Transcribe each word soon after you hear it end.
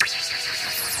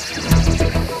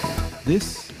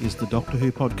This is the Doctor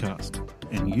Who podcast,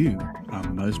 and you are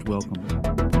most welcome.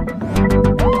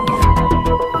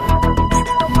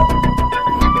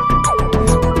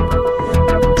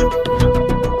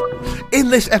 In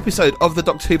this episode of the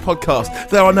Doctor Who podcast,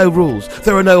 there are no rules,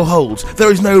 there are no holds, there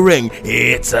is no ring.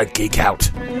 It's a geek out.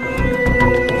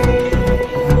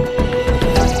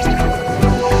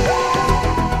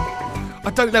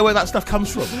 I don't know where that stuff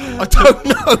comes from. I don't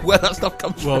know where that stuff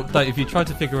comes Well, from. if you try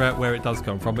to figure out where it does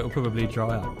come from, it'll probably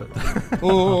dry up. But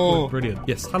Oh. brilliant.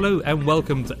 Yes, hello and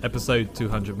welcome to episode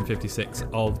 256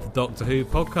 of the Doctor Who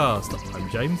podcast. I'm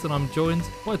James and I'm joined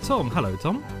by Tom. Hello,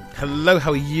 Tom. Hello,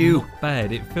 how are you? Not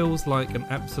bad. It feels like an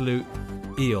absolute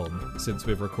eon since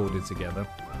we've recorded together.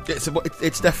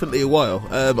 It's definitely a while.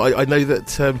 I know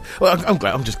that. Well, I'm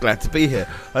glad. I'm just glad to be here.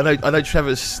 I know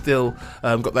Trevor's still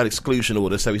got that exclusion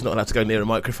order, so he's not allowed to go near a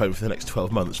microphone for the next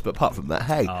 12 months. But apart from that,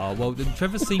 hey. Well,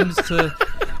 Trevor seems to...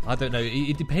 I don't know.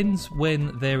 It depends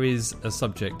when there is a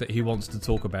subject that he wants to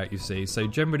talk about, you see. So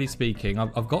generally speaking,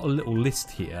 I've got a little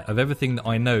list here of everything that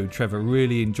I know Trevor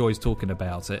really enjoys talking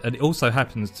about it. And it also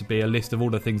happens to be a list of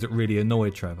all the things that really annoy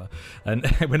Trevor. And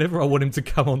whenever I want him to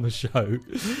come on the show,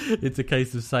 it's a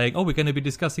case of saying, we're going to be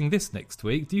discussing this next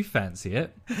week. Do you fancy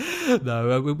it?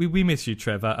 No, we miss you,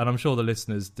 Trevor. And I'm sure the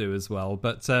listeners do as well.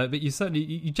 But you certainly,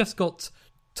 you just got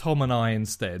Tom and I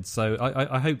instead. So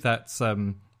I hope that's...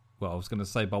 Well, I was going to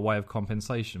say by way of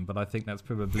compensation, but I think that's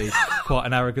probably quite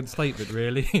an arrogant statement,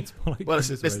 really. It's more like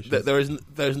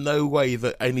there's no way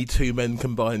that any two men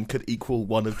combined could equal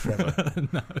one of Trevor.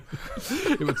 No,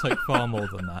 it would take far more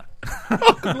than that.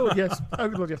 Oh, good Lord, yes. Oh,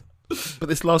 good Lord, yes. But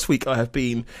this last week I have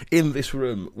been in this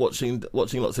room watching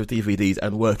lots of DVDs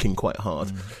and working quite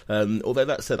hard. Although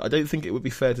that said, I don't think it would be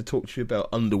fair to talk to you about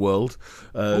Underworld.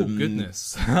 Oh,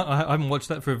 goodness. I haven't watched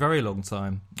that for a very long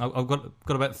time. I've got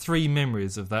about 3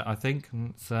 memories of that, I think.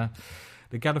 It's the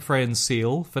Gallifreyan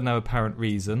Seal, for no apparent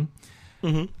reason.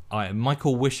 Mm-hmm. I am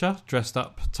Michael Wisher, dressed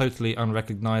up totally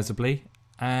unrecognisably.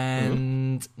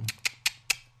 And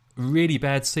really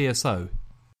bad CSO.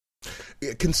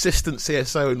 Consistent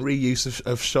CSO and reuse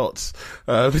of shots.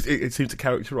 It seemed to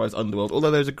characterise Underworld.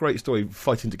 Although there's a great story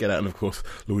fighting to get out, and of course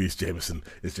Louise Jameson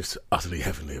is just utterly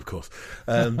heavenly. Of course,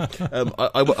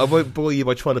 I won't bore you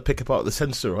by trying to pick apart the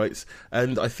censor rights.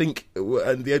 And I think,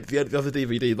 and the other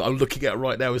DVD that I'm looking at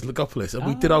right now is Logopolis, and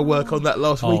we did our work on that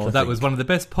last week. That was one of the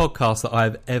best podcasts that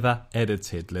I've ever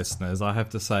edited, listeners. I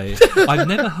have to say, I've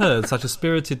never heard such a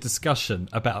spirited discussion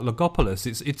about Logopolis.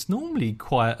 It's normally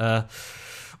quite a...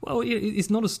 Well,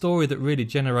 it's not a story that really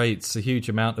generates a huge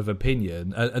amount of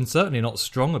opinion, and certainly not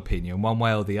strong opinion one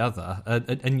way or the other.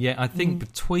 And yet I think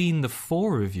between the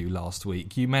 4 of you last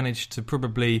week, you managed to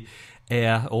probably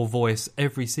air or voice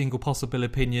every single possible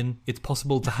opinion it's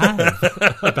possible to have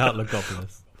about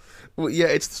Logopolis. Well, yeah,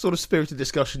 it's the sort of spirited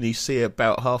discussion you see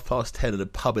about 10:30 in a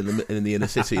pub in the inner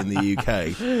city in the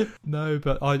UK. No,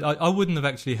 but I wouldn't have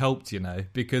actually helped,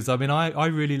 because, I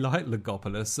really like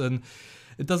Logopolis, and...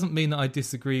 It doesn't mean that I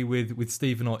disagree with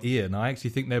Stephen or Ian. I actually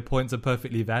think their points are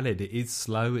perfectly valid. It is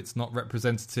slow. It's not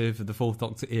representative of the Fourth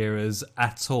Doctor eras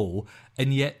at all.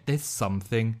 And yet there's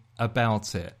something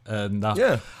about it. And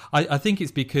I think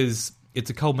it's because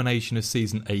it's a culmination of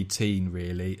season 18,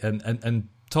 really. And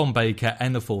Tom Baker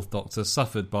and the Fourth Doctor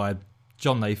suffered by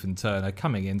John Nathan Turner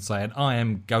coming in saying, I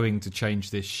am going to change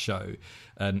this show.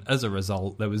 And as a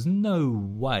result, there was no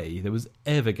way there was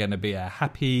ever going to be a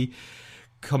happy...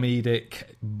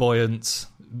 comedic, buoyant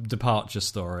departure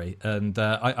story. And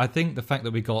I think the fact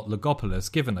that we got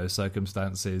Logopolis, given those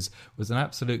circumstances, was an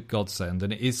absolute godsend.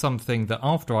 And it is something that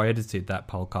after I edited that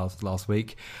podcast last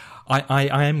week,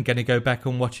 I am going to go back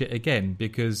and watch it again,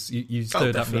 because you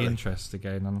stirred up my interest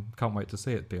again, and I can't wait to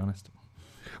see it, to be honest.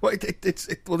 Well,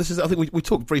 this is. I think we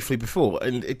talked briefly before,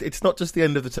 and it's not just the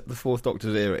end of the Fourth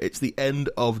Doctor's era; it's the end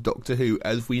of Doctor Who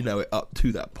as we know it up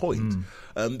to that point.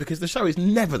 Because the show is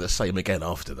never the same again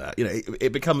after that.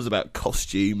 It becomes about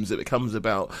costumes. It becomes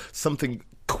about something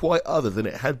quite other than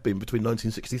it had been between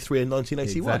 1963 and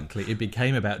 1981. Exactly. It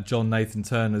became about John Nathan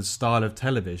Turner's style of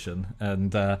television,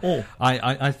 and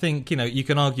I think you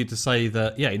can argue to say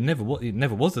that it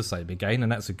never was the same again, and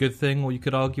that's a good thing, or you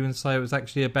could argue and say it was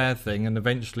actually a bad thing, and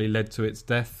eventually led to its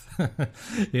death.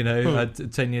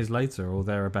 10 years later or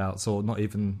thereabouts, or not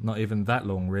even that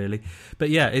long really. But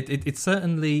it's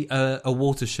certainly a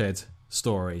watershed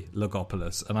story,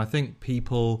 Logopolis, and I think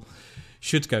people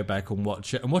should go back and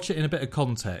watch it in a bit of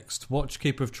context. Watch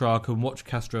Keeper of Traken and watch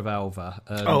Castrovalva.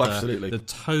 And, absolutely. The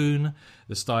tone,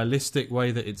 the stylistic way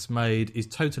that it's made is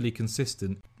totally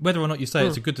consistent. Whether or not you say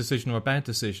it's a good decision or a bad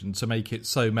decision to make it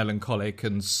so melancholic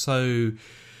and so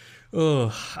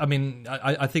Oh, I mean,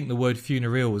 I think the word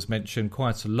funereal was mentioned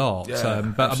quite a lot, Yeah,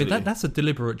 but absolutely. I mean that's a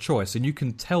deliberate choice, and you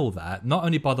can tell that not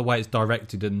only by the way it's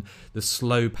directed and the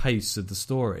slow pace of the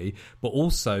story, but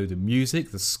also the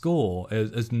music, the score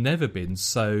has never been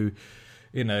so.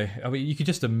 You know, I mean, you could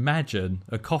just imagine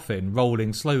a coffin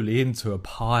rolling slowly into a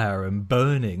pyre and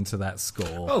burning to that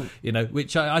score. Oh. You know,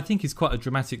 which I think is quite a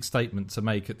dramatic statement to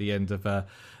make at the end of a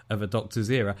Doctor's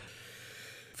era.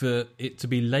 For it to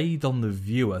be laid on the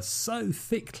viewer so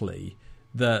thickly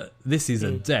that this is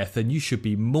a death and you should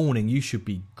be mourning, you should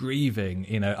be grieving,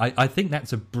 you know, I think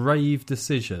that's a brave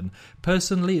decision.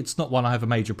 Personally, it's not one I have a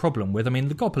major problem with. I mean,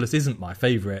 Logopolis isn't my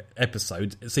favourite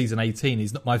episode. Season 18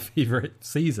 is not my favourite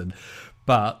season,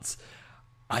 but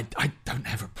I don't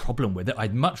have a problem with it.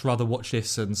 I'd much rather watch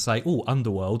this and say, "Oh,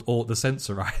 Underworld" or The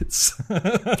Censorites.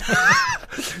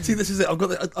 See, this is it. I've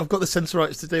got the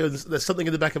Censorites to do, and there's something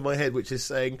in the back of my head which is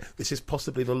saying this is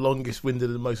possibly the longest-winded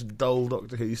and most dull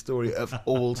Doctor Who story of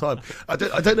all time. I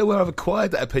don't know where I've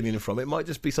acquired that opinion from. It might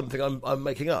just be something I'm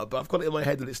making up, but I've got it in my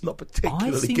head that it's not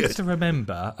particularly I seem good. to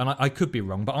remember, and I could be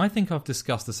wrong, but I think I've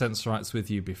discussed The Censorites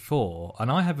with you before, and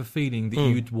I have a feeling that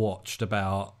you'd watched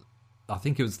about, I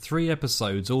think it was 3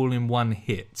 episodes all in one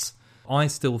hit. I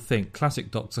still think classic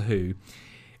Doctor Who,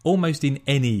 almost in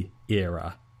any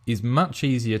era, is much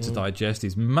easier to digest,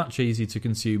 is much easier to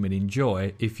consume and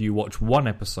enjoy if you watch one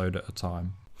episode at a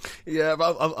time. Yeah,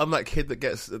 but I'm that kid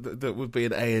that would be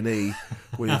in A&E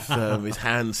with his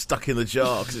hand stuck in the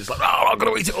jar because it's like, oh, I've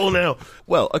got to eat it all now.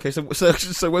 Well, okay,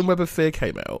 so when Web of Fear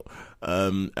came out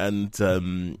and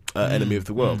Enemy of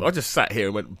the World, I just sat here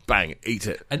and went, bang, eat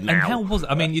it And now. how was it?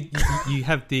 I mean, you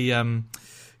have the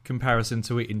comparison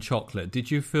to eating chocolate. Did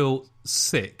you feel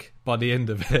sick by the end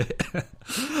of it?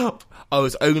 I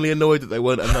was only annoyed that there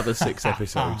weren't another 6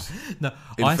 episodes. No,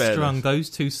 In I fairness. strung those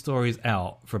 2 stories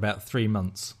out for about 3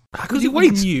 months. How could Because you it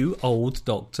was wait? new old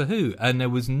Doctor Who, and there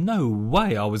was no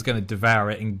way I was going to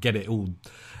devour it and get it all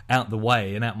out the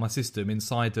way and out my system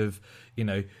inside of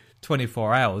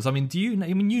 24 hours. I mean,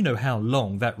 you know how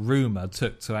long that rumour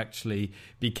took to actually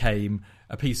become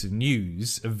a piece of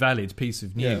news, a valid piece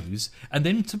of news, and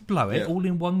then to blow it all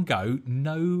in one go?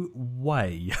 No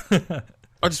way.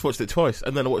 I just watched it twice,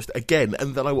 and then I watched it again,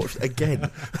 and then I watched it again.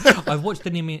 I've watched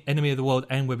Enemy of the World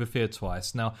and Web of Fear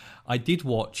twice. Now, I did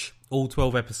watch all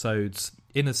 12 episodes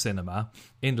in a cinema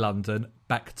in London,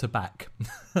 back to back.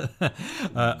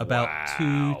 About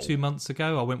 2 months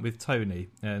ago, I went with Tony,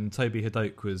 and Toby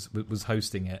Hadoke was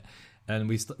hosting it. And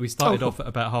we started off at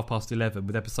about 11:30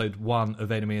 with episode 1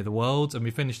 of Enemy of the World, and we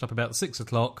finished up about 6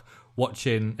 o'clock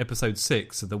watching episode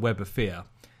 6 of The Web of Fear.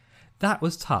 That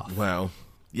was tough. Wow.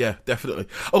 Yeah, definitely.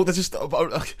 Oh, there's just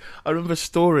I remember a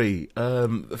story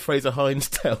Fraser Hines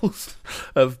tells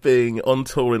of being on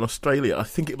tour in Australia. I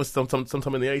think it was sometime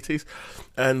in the 80s,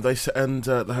 and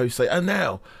the host say, and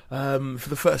now for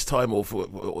the first time, or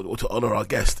to honour our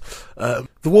guest, the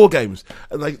War Games,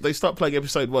 and they start playing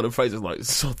episode 1, and Fraser's like,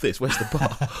 sod this, where's the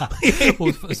bar?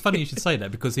 Well, it's funny you should say that,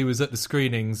 because he was at the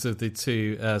screenings of the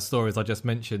 2 stories I just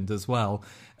mentioned as well,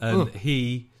 and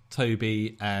he,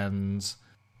 Toby, and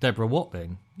Deborah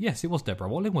Watling. Yes, it was Deborah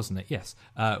Watling, wasn't it? Yes.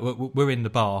 We're in the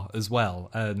bar as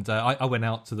well. And I went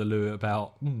out to the loo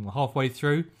about halfway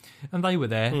through, and they were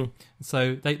there.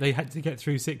 So they had to get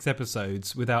through 6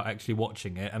 episodes without actually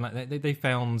watching it. And they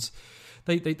found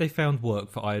work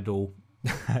for idle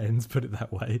hands, put it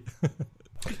that way.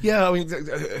 Yeah, I mean,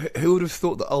 who would have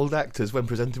thought that old actors, when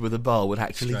presented with a bar, would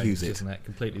actually Strange, use it? Isn't it?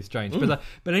 Completely strange.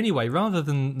 But anyway, rather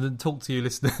than talk to you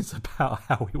listeners about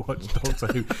how we watch Doctor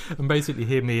Who and basically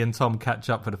hear me and Tom catch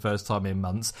up for the first time in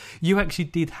months, you actually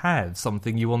did have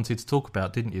something you wanted to talk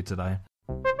about, didn't you, today?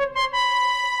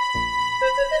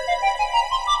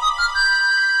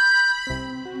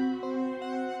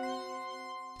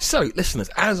 So, listeners,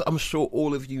 as I'm sure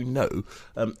all of you know,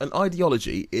 an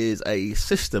ideology is a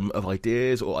system of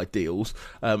ideas or ideals,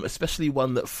 especially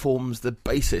one that forms the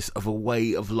basis of a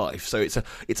way of life. So it's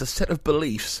a set of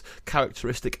beliefs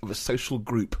characteristic of a social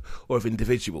group or of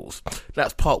individuals.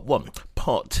 That's part 1.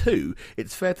 Part 2,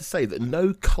 it's fair to say that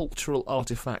no cultural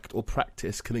artifact or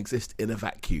practice can exist in a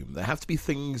vacuum. There have to be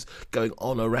things going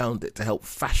on around it to help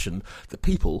fashion the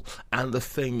people and the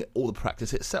thing or the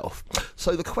practice itself.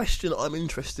 So the question I'm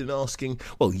interested in asking,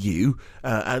 well, you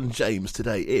and James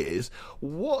today is,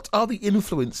 what are the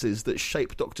influences that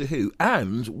shape Doctor Who,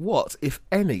 and what, if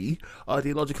any,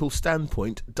 ideological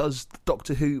standpoint does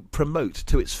Doctor Who promote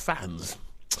to its fans?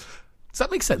 Does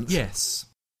that make sense? Yes.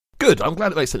 Good, I'm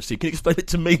glad it makes sense to you. Can you explain it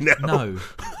to me now? No.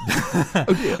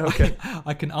 Oh dear, okay.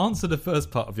 I can answer the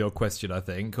first part of your question, I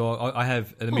think, or I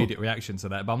have an immediate reaction to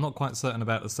that, but I'm not quite certain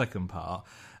about the second part.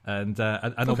 And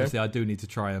obviously I do need to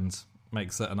try and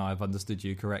make certain I've understood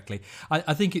you correctly.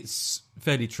 I think it's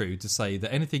fairly true to say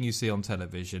that anything you see on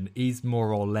television is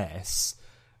more or less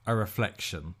a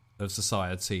reflection of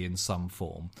society in some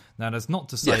form. Now, that's not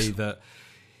to say that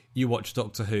you watch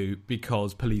Doctor Who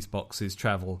because police boxes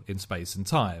travel in space and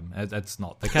time. That's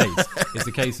not the case. It's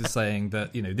the case of saying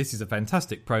that, this is a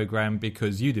fantastic programme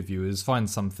because you, the viewers, find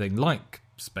something like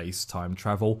space-time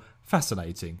travel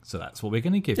fascinating. So that's what we're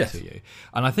going to give to you.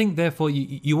 And I think, therefore,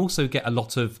 you also get a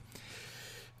lot of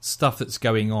stuff that's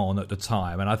going on at the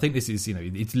time. And I think this is,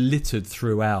 it's littered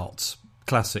throughout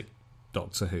classic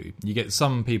Doctor Who. You get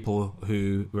some people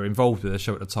who were involved with the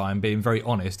show at the time being very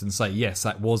honest and say, yes,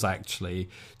 that was actually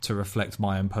to reflect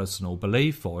my own personal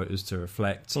belief, or it was to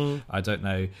reflect, I don't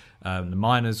know, the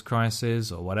miners' crisis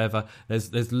or whatever.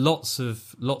 There's lots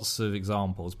of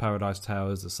examples. Paradise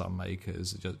Towers, the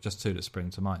Sunmakers, just two that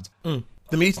spring to mind.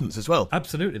 The Mutants as well.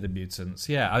 Absolutely, the Mutants,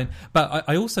 yeah. But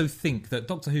I also think that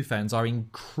Doctor Who fans are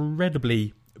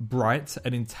incredibly bright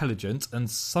and intelligent,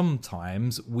 and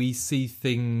sometimes we see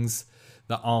things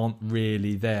that aren't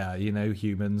really there.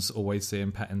 Humans always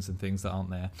seeing patterns and things that aren't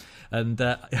there. And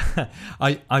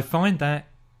I find that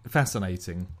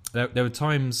fascinating. There were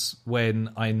times when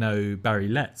I know Barry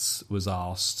Letts was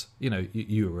asked,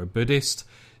 you were a Buddhist,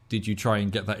 did you try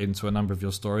and get that into a number of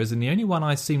your stories? And the only one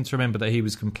I seem to remember that he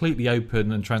was completely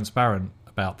open and transparent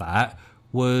about that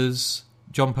was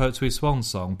John Pertwee's swan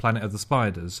song, Planet of the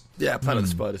Spiders. Yeah, Planet of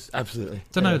the Spiders, absolutely.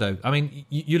 Don't know, though. I mean,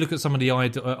 you look at some of the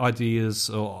ideas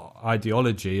or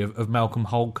ideology of Malcolm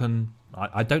Hulke, and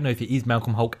I don't know if it is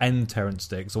Malcolm Hulke and Terrance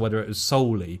Dicks, or whether it was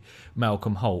solely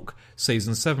Malcolm Hulke.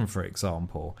 Season 7, for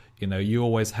example, you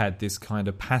always had this kind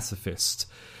of pacifist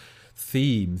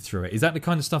theme through it. Is that the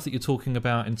kind of stuff that you're talking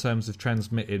about in terms of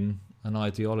transmitting an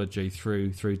ideology through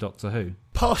Doctor Who?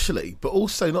 Partially, but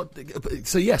also not.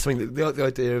 So yes, I mean the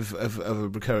idea of a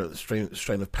recurrent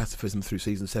strain of pacifism through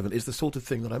season 7 is the sort of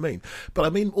thing that I mean. But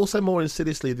I mean also more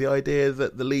insidiously the idea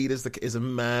that the lead is a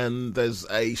man.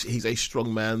 He's a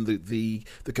strong man. The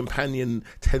companion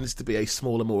tends to be a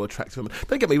smaller, more attractive woman.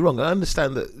 Don't get me wrong. I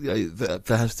understand that that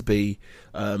there has to be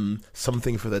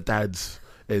something for the dads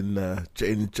in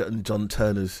John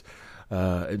Turner's.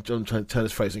 In John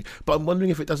Turner's phrasing, but I'm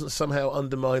wondering if it doesn't somehow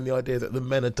undermine the idea that the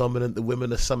men are dominant, the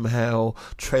women are somehow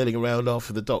trailing around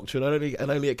after the Doctor, and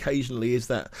only occasionally is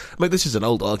that. I mean, this is an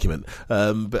old argument,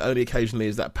 but only occasionally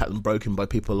is that pattern broken by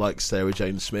people like Sarah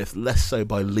Jane Smith, less so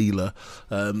by Leela,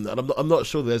 and I'm not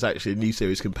sure there's actually a new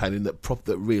series companion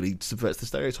that really subverts the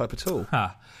stereotype at all.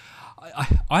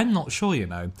 I'm not sure.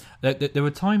 There were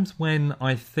times when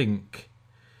I think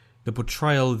the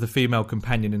portrayal of the female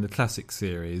companion in the classic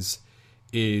series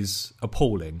is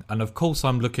appalling, and of course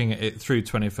I'm looking at it through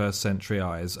 21st century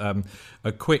eyes.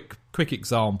 A quick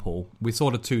example: we saw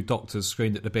the two Doctors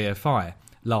screened at the BFI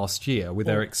last year with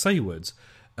Eric Saward.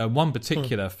 One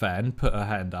particular fan put her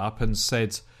hand up and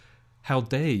said, "How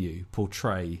dare you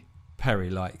portray Peri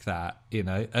like that?"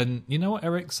 And you know what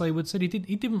Eric Saward said? He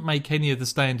didn't make any of the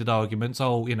standard arguments.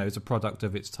 It's a product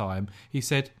of its time. He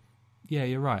said, "Yeah,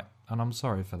 you're right, and I'm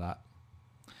sorry for that."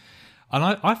 And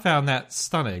I found that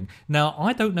stunning. Now,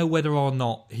 I don't know whether or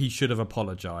not he should have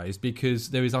apologised, because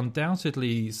there is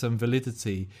undoubtedly some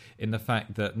validity in the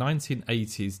fact that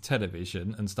 1980s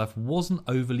television and stuff wasn't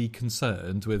overly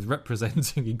concerned with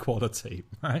representing equality,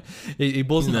 right? It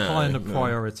wasn't high on the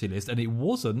priority list, and it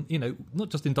wasn't, not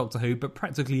just in Doctor Who, but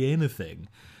practically anything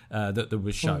that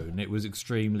was shown. It was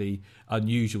extremely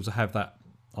unusual to have that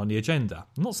on the agenda.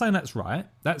 I'm not saying that's right.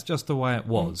 That's just the way it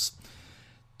was.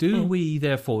 Do we,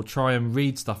 therefore, try and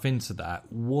read stuff into that?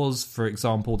 Was, for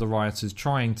example, the writers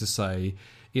trying to say,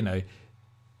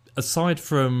 aside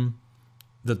from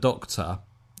the Doctor,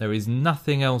 there is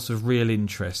nothing else of real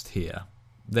interest here.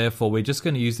 Therefore, we're just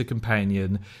going to use the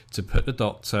companion to put the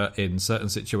Doctor in certain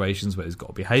situations where he's got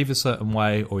to behave a certain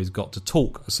way or he's got to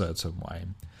talk a certain way.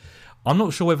 I'm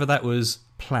not sure whether that was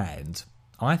planned.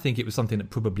 I think it was something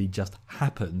that probably just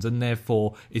happened, and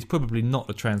therefore is probably not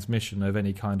a transmission of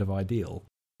any kind of ideal.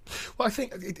 Well, I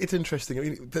think it's interesting. I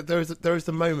mean, there is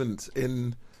the moment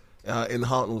in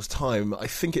Hartnell's time, I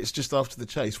think it's just after the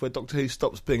chase, where Doctor Who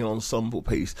stops being an ensemble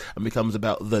piece and becomes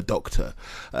about the Doctor.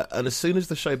 And as soon as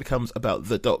the show becomes about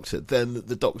the Doctor, then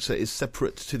the Doctor is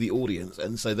separate to the audience.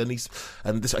 And so then this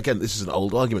is an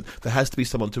old argument, there has to be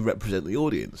someone to represent the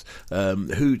audience.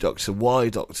 Who Doctor, why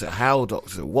Doctor, how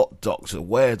Doctor, what Doctor,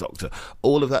 where Doctor,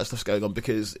 all of that stuff's going on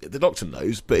because the Doctor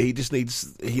knows, but he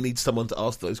needs someone to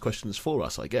ask those questions for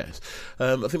us, I guess.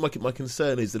 I think my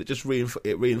concern is that it just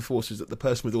reinforces that the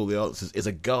person with all the the answers is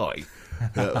a guy.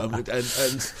 Without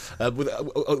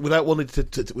wanting to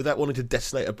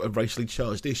detonate a racially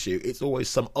charged issue, it's always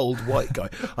some old white guy.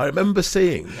 I remember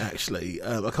seeing actually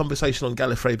a conversation on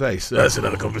Gallifrey Base. That's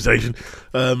another conversation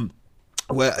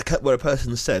where a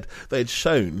person said they had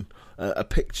shown a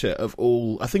picture of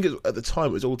all, I think at the time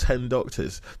it was all 10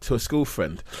 doctors, to a school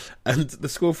friend, and the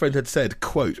school friend had said,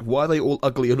 quote, "Why are they all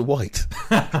ugly and white?"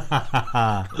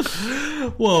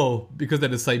 Well, because they're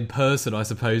the same person, I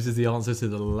suppose, is the answer to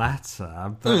the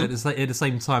latter. But at the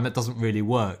same time, that doesn't really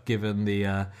work given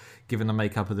the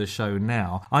makeup of the show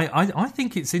now. I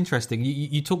think it's interesting.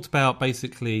 You talked about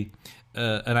basically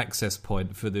an access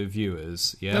point for the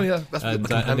viewers, yeah? Oh, yeah, that's and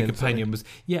the the companion was...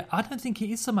 Yeah, I don't think it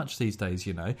is so much these days,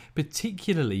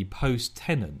 particularly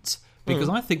post-Tennant, because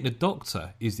I think the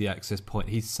Doctor is the access point.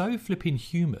 He's so flipping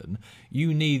human,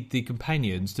 you need the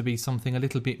companions to be something a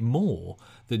little bit more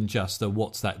than just a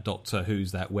what's that Doctor,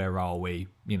 who's that, where are we,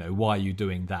 why are you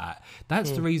doing that?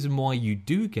 That's the reason why you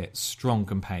do get strong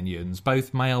companions,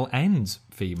 both male and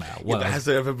female. Well, has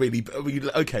there ever really...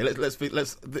 Okay, let's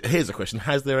here's a question.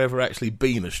 Has there ever actually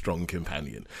been a strong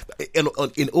companion?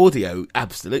 In audio,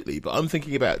 absolutely, but I'm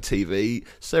thinking about TV.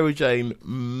 Sarah Jane,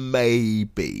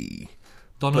 maybe...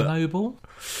 Donna Noble?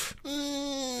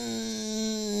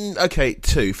 Okay,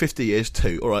 50 years,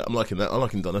 2. All right, I'm liking that. I'm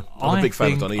liking Donna. I'm a big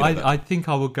fan of Donna. I think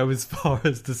I would go as far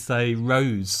as to say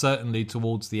Rose, certainly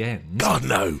towards the end. God,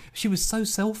 no. She was so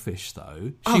selfish,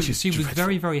 though. She was dreadful.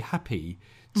 very, very happy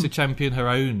to champion her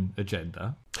own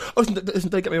agenda. Oh, don't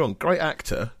get me wrong, great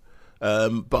actor.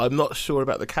 But I'm not sure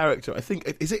about the character. I think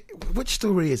which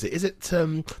story is it? Is it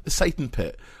the Satan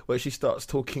Pit, where she starts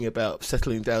talking about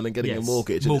settling down and getting a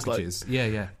mortgage? And mortgages. It's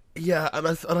like, yeah. And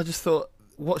I just thought,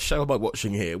 what show am I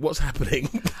watching here? What's happening?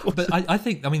 But I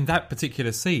think that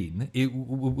particular scene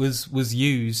was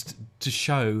used to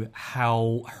show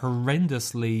how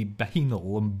horrendously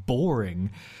banal and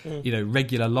boring,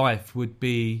 regular life would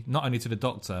be, not only to the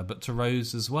Doctor but to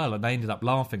Rose as well. And they ended up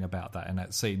laughing about that in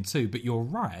that scene too. But you're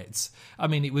right. I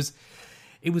mean, it was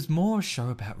more a show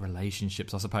about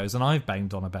relationships, I suppose. And I've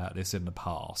banged on about this in the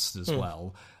past as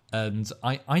well. And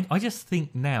I just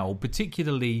think now,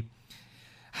 particularly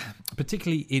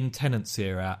in Tennant's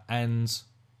era and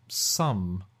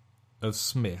some of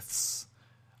Smith's,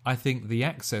 I think the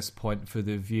access point for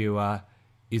the viewer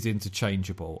is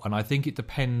interchangeable, and I think it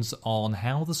depends on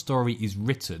how the story is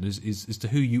written as to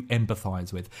who you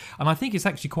empathise with. And I think it's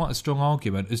actually quite a strong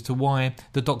argument as to why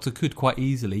the Doctor could quite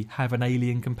easily have an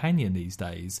alien companion these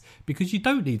days, because you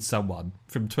don't need someone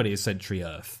from 20th century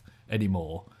Earth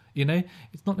anymore.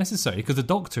 It's not necessary, because the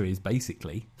Doctor is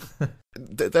basically...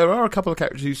 There are a couple of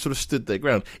characters who sort of stood their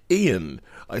ground. Ian,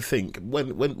 I think,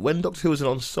 when Doctor Who was an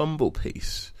ensemble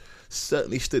piece,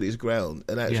 certainly stood his ground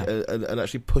and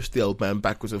actually pushed the old man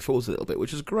backwards and forwards a little bit,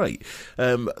 which is great.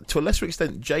 To a lesser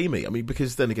extent, Jamie. I mean,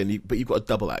 because then again, you've got a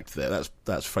double act there.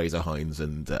 That's Fraser Hines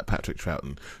and Patrick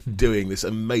Troughton doing this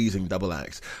amazing double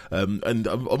act. And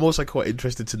I'm also quite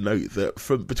interested to note that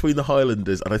from between the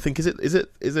Highlanders and I think is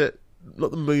it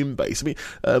not the moon base. I mean,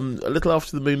 a little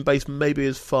after the moon base, maybe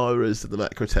as far as the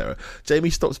Macra Terror, Jamie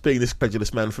stops being this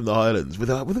credulous man from the Highlands with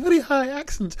a very high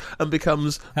accent and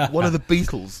becomes one of the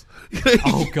Beatles.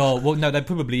 Oh God! Well, no, that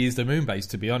probably is the moon base,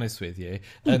 to be honest with you.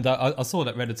 And I saw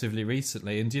that relatively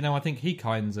recently, and I think he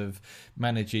kind of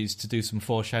manages to do some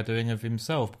foreshadowing of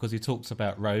himself, because he talks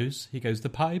about Rose. He goes, the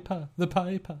paper.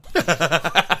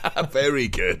 Very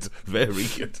good, very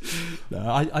good.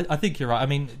 No, I think you're right. I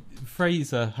mean,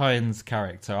 Fraser Hines'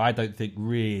 character, I don't think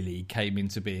really came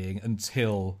into being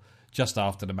until just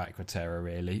after the Macra Terror,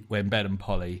 really, when Ben and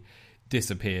Polly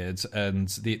disappeared and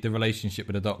the relationship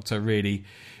with the Doctor really,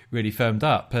 really firmed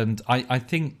up. And I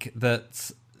think that,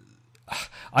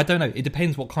 I don't know, it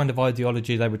depends what kind of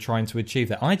ideology they were trying to achieve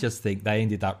there. I just think they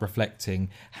ended up reflecting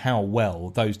how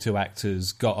well those two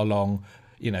actors got along,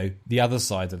 the other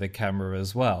side of the camera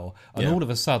as well. And all of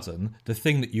a sudden, the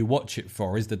thing that you watch it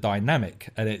for is the dynamic,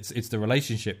 and it's the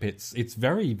relationship. It's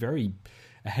very, very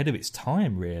ahead of its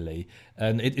time, really.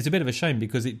 And it's a bit of a shame,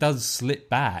 because it does slip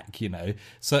back,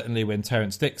 certainly when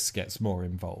Terrance Dicks gets more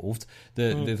involved,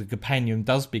 the companion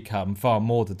does become far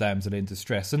more the damsel in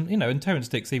distress. And, and Terrance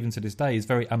Dicks, even to this day, is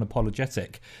very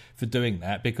unapologetic for doing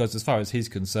that, because as far as he's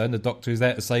concerned, the Doctor is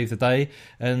there to save the day,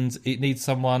 and it needs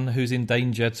someone who's in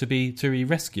danger to be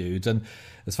rescued. And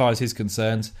as far as he's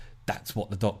concerned, that's what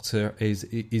the Doctor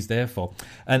is there for.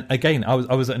 And again, I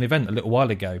was at an event a little while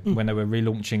ago when they were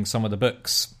relaunching some of the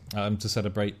books to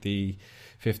celebrate the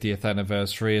 50th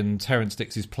anniversary, and Terrance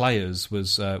Dicks's Players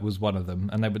was one of them,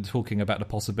 and they were talking about the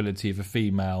possibility of a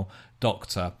female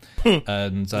Doctor.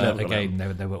 And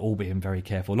again, they were all being very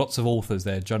careful. Lots of authors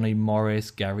there. Johnny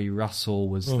Morris, Gary Russell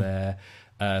was there,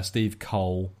 Steve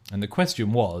Cole. And the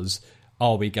question was,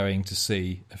 are we going to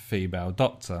see a female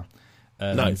Doctor?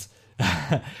 And no.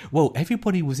 Well,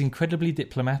 everybody was incredibly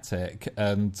diplomatic,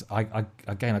 and I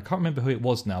can't remember who it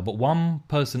was now, but one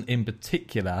person in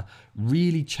particular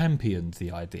really championed the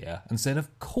idea and said,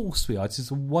 of course we are, this is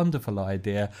a wonderful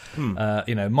idea.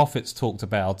 Moffat's talked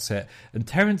about it, and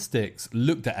Terrance Dicks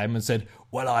looked at him and said,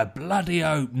 well, I bloody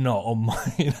hope not on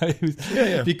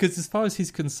my... Because as far as he's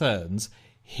concerned,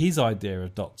 his idea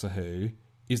of Doctor Who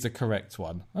is the correct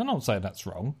one. I'm not saying that's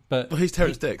wrong, but... Well, he's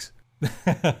Terrance Dicks.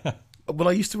 When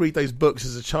I used to read those books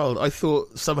as a child, I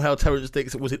thought somehow Terrance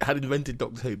Dicks had invented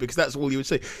Doctor Who, because that's all you would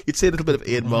see. You'd see a little bit of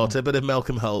Ian Marter, a bit of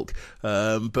Malcolm Hulke,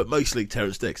 but mostly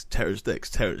Terrance Dicks. So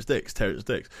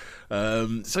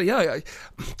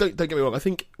don't get me wrong. I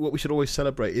think what we should always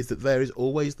celebrate is that there is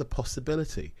always the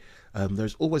possibility.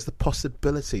 There's always the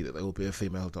possibility that there will be a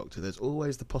female Doctor. There's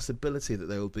always the possibility that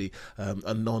there will be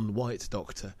a non-white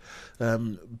Doctor.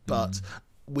 But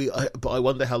I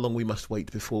wonder how long we must wait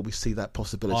before we see that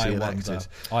possibility enacted.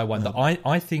 I wonder.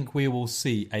 I think we will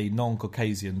see a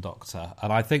non-Caucasian Doctor,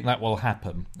 and I think that will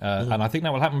happen. And I think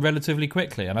that will happen relatively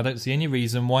quickly, and I don't see any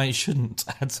reason why it shouldn't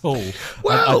at all.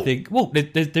 Well, I think,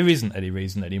 there isn't any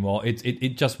reason anymore.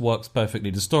 It just works perfectly.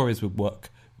 The stories would work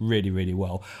really, really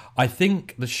well. I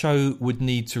think the show would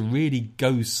need to really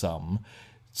go some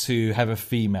to have a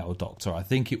female Doctor. I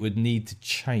think it would need to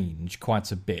change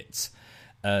quite a bit.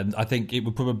 And I think it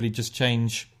would probably just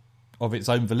change of its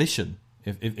own volition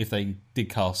if they did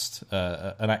cast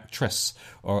an actress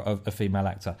or a female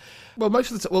actor. Well, most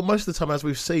of the time, as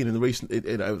we've seen in the recent,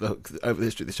 over the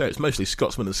history of the show, it's mostly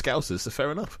Scotsmen and Scousers. So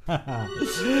fair enough.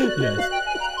 Yes.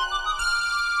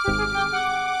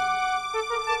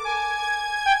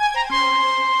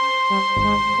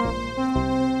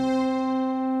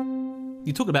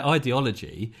 You talk about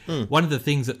ideology. One of the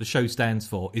things that the show stands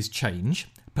for is change,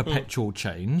 perpetual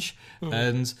change,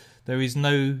 and there is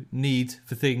no need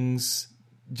for things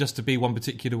just to be one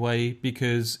particular way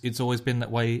because it's always been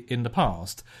that way in the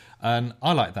past. And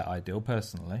I like that ideal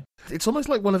personally. It's almost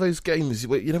like one of those games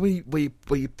where you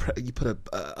put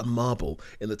a marble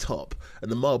in the top,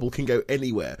 and the marble can go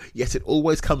anywhere, yet it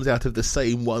always comes out of the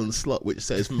same one slot, which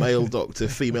says male Doctor,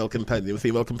 female companion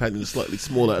is slightly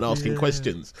smaller and asking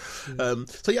questions.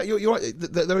 So yeah, you're right.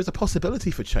 There is a possibility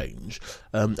for change,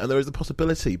 and there is a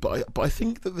possibility, but I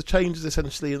think that the change is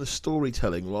essentially in the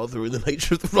storytelling rather than in the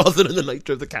nature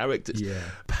of the characters. Yeah.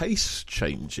 Pace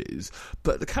changes,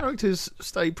 but the characters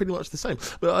stay pretty much the same.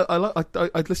 But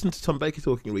I'd listened to Tom Baker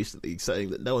talking recently, saying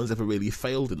that no one's ever really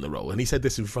failed in the role, and he said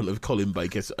this in front of Colin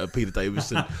Baker, Peter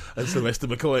Davison, and Sylvester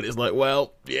McCoy. And it's like,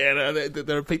 well, yeah,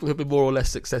 there are people who've been more or less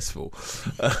successful.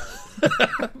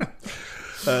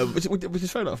 Which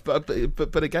is fair enough, but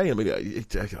again, I mean, I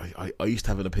used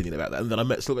to have an opinion about that, and then I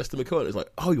met Sylvester McCoy, and it was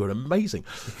like, oh, you're amazing.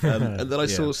 And then I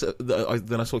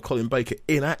saw Colin Baker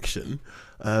in action,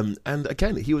 and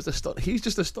again, he's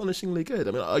just astonishingly good.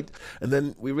 I mean, and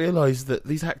then we realised that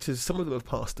these actors, some of them have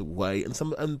passed away,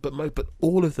 but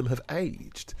all of them have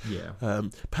aged. Yeah.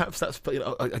 Perhaps that's,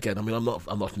 again, I mean, I'm not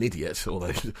an idiot,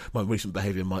 although my recent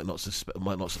behaviour might not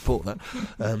support that.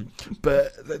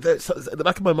 But at the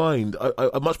back of my mind,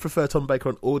 I much prefer Tom Baker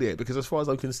on audio, because as far as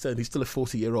I'm concerned, he's still a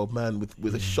 40-year-old man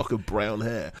with a shock of brown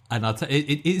hair. And I'll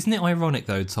isn't it ironic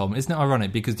though, Tom? Isn't it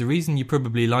ironic? Because the reason you're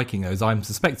probably liking those, I'm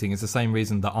suspecting, is the same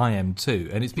reason that I am too,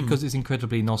 and it's because it's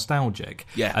incredibly nostalgic.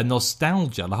 Yeah. And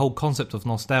nostalgia, the whole concept of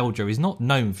nostalgia, is not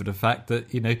known for the fact that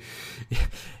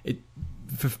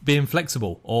for being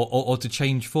flexible or to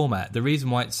change format. The reason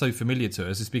why it's so familiar to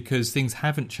us is because things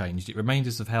haven't changed. It reminds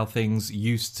us of how things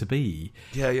used to be.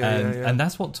 And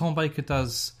that's what Tom Baker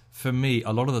does for me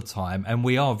a lot of the time, and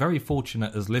we are very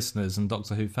fortunate as listeners and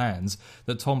Doctor Who fans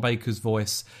that Tom Baker's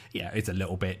voice, it's a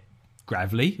little bit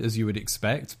gravelly, as you would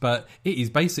expect, but it is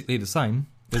basically the same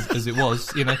as it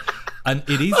was, and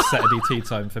it is Saturday tea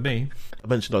time for me. I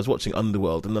mentioned I was watching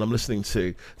Underworld, and then I'm listening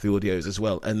to the audios as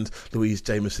well, and Louise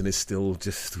Jameson is still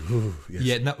just... yes.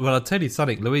 Yeah, no, well, I'll tell you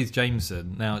something, Louise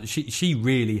Jameson, now, she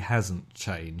really hasn't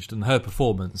changed, and her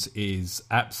performance is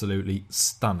absolutely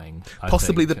stunning.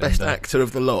 Possibly the best actor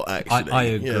of the lot, actually.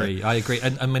 I agree.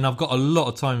 And I mean, I've got a lot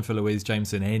of time for Louise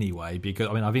Jameson anyway, because,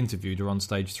 I mean, I've interviewed her on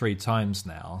stage 3 times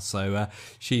now, so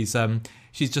she's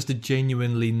just a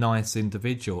genuinely nice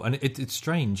individual. And it's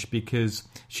strange because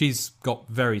she's got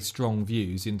very strong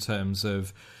views in terms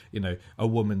of, a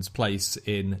woman's place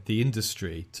in the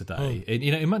industry today.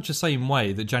 In much the same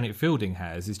way that Janet Fielding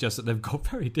has. It's just that they've got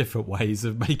very different ways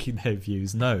of making their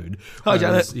views known. Hi,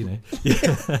 Janet.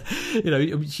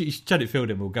 Janet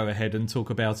Fielding will go ahead and talk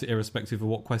about it irrespective of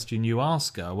what question you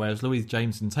ask her, whereas Louise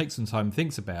Jameson takes some time,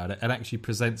 thinks about it, and actually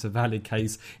presents a valid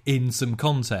case in some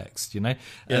context.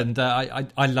 And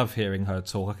I love hearing her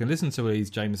talk. I can listen to Louise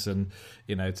Jameson,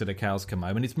 to the cows come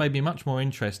home, and it's made me much more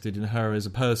interested in her as a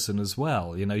person as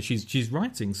well. She's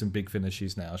writing some big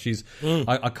finishes now.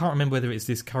 I can't remember whether it's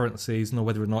this current season or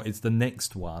whether or not it's the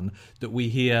next one that we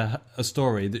hear a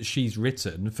story that she's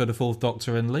written for the Fourth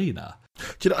Doctor and Lena.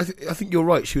 Do you know, I think you're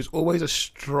right. She was always a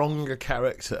stronger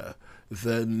character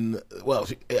than,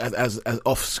 as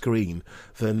off screen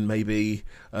than maybe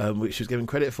which she was given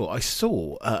credit for. I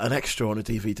saw an extra on a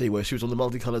DVD where she was on the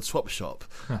multicoloured swap shop,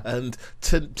 and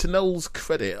to Noel's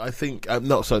credit, I think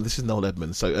this is Noel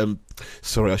Edmonds. So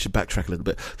sorry, I should backtrack a little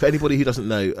bit. For anybody who doesn't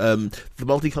know, the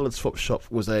multicoloured swap shop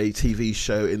was a TV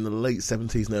show in the late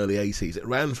 70s and early 80s. It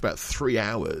ran for about 3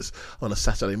 hours on a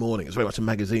Saturday morning. It was very much a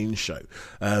magazine show,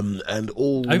 and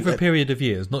all over a period of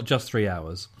years, not just 3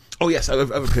 hours. Oh yes,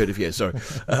 over a period of years. Sorry.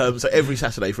 So every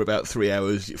Saturday for about 3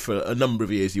 hours for a number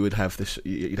of years, you would have this.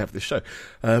 You'd have this show,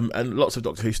 and lots of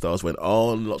Doctor Who stars went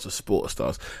on, lots of sports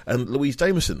stars, and Louise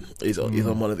Jameson is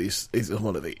on one of these.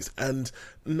 And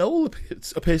Noel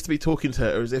appears to be talking to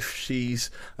her as if she's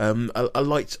a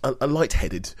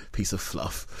light-headed piece of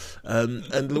fluff,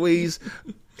 and Louise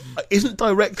isn't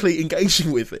directly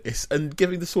engaging with this and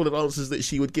giving the sort of answers that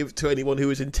she would give to anyone who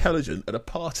is intelligent at a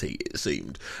party, it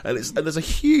seemed. And there's a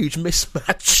huge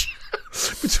mismatch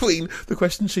between the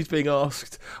questions she's being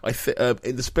asked,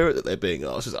 in the spirit that they're being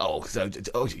asked,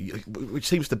 which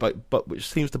seems to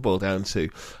boil down to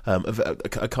a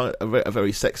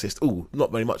very sexist.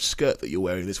 Not very much skirt that you're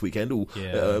wearing this weekend.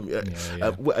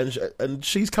 And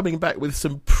she's coming back with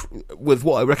with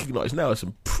what I recognise now as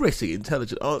some pretty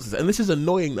intelligent answers, and this is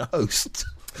annoying the host.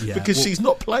 Because she's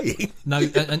not playing. No,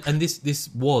 and this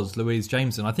was Louise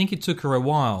Jameson. I think it took her a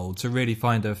while to really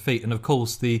find her feet. And of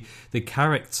course, the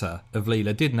character of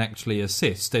Leela didn't actually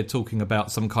assist. They're talking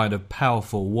about some kind of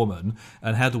powerful woman,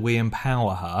 and how do we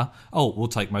empower her? Oh, we'll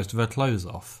take most of her clothes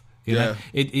off. You know,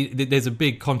 there's a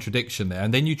big contradiction there.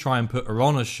 And then you try and put her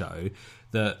on a show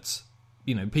that,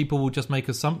 people will just make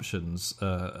assumptions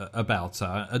about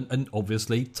her, and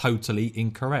obviously totally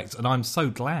incorrect. And I'm so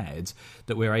glad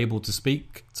that we're able to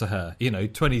speak to her,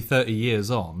 20, 30 years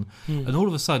on, and all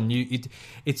of a sudden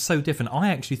it's so different. I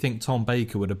actually think Tom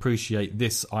Baker would appreciate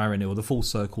this irony or the full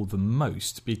circle the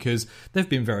most, because they've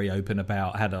been very open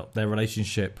about how their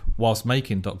relationship whilst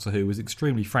making Doctor Who was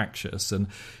extremely fractious, and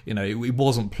it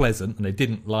wasn't pleasant, and they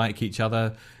didn't like each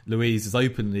other. Louise has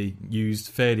openly used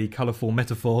fairly colourful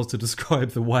metaphors to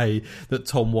describe the way that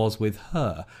Tom was with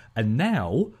her. And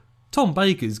now Tom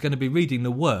Baker is going to be reading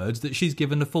the words that she's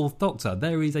given the Fourth Doctor.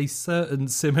 There is a certain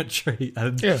symmetry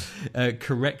and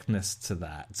correctness to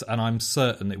that, and I'm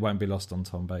certain it won't be lost on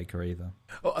Tom Baker either.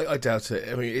 Oh, I doubt it.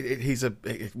 I mean, he's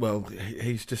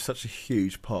just such a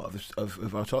huge part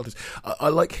of our childhood. I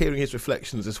like hearing his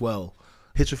reflections as well.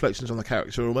 His reflections on the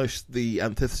character are almost the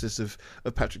antithesis of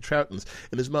Patrick Troughton's,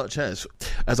 in as much as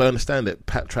I understand it,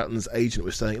 Pat Troughton's agent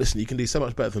was saying, listen, you can do so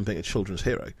much better than being a children's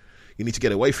hero. You need to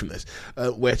get away from this.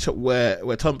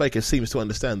 Where Tom Baker seems to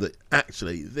understand that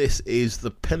actually this is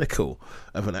the pinnacle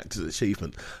of an actor's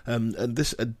achievement, and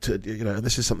this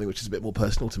is something which is a bit more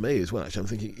personal to me as well. Actually, I'm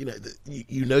thinking,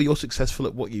 you're successful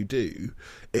at what you do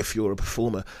if you're a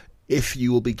performer. If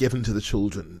you will be given to the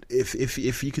children,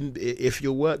 if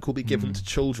your work will be given to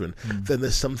children, then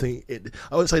there's something.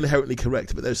 I won't say inherently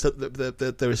correct, but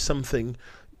there is something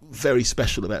very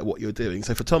special about what you're doing.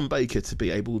 So for Tom Baker to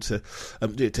be able to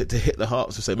hit the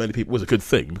hearts of so many people was a good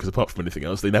thing, because apart from anything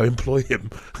else, they now employ him.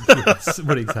 Yes,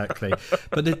 well, exactly.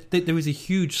 But there is a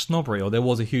huge snobbery, or there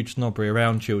was a huge snobbery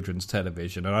around children's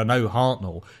television, and I know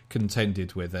Hartnell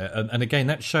contended with it. And again,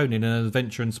 that's shown in An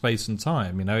Adventure in Space and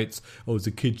Time. It's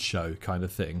a kids show kind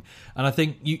of thing. And I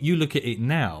think you look at it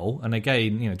now, and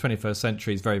again, 21st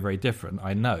century is very, very different,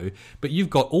 I know, but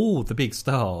you've got all the big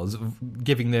stars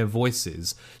giving their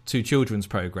voices to children's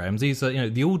programs. These are,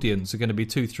 the audience are going to be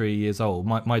 2-3 years old.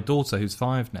 My daughter, who's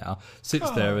 5 now, sits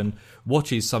there and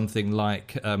watches something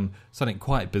like something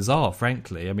quite bizarre,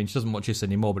 frankly. I mean, she doesn't watch this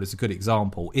anymore, but it's a good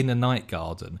example. In the Night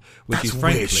Garden, which is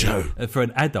frankly, for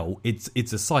an adult, it's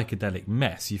a psychedelic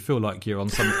mess. You feel like you're on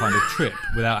some kind of trip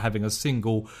without having a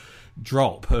single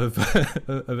drop of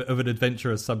an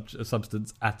adventurous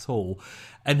substance at all.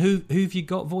 And who have you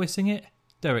got voicing it?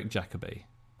 Derek Jacobi.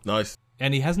 Nice.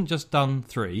 And he hasn't just done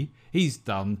 3, he's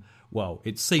done well,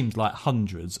 it seemed like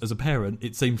hundreds. As a parent,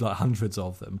 it seems like hundreds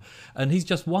of them. And he's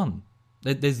just one.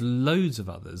 There's loads of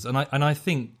others. And I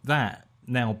think that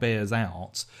now bears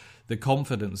out the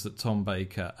confidence that Tom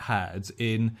Baker had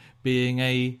in being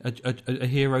a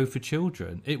hero for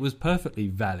children. It was perfectly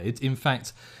valid. In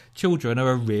fact, children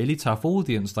are a really tough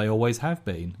audience. They always have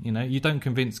been. You know, you don't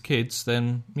convince kids,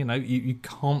 then, you know, you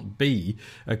can't be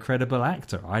a credible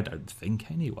actor, I don't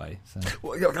think, anyway. So.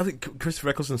 Well, yeah, I think Christopher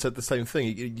Eccleston said the same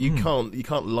thing. You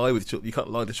can't lie with children. You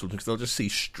can't lie to children because they'll just see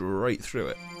straight through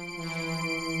it.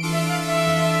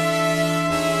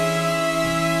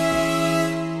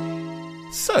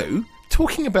 So,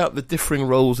 talking about the differing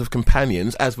roles of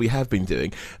companions, as we have been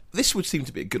doing, this would seem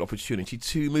to be a good opportunity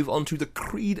to move on to the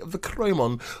Creed of the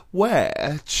Chromon,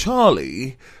 where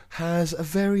Charlie has a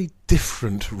very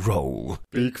different role.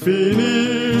 Big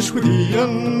Finish with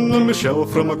Ian and Michelle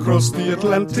from across the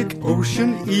Atlantic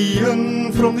Ocean.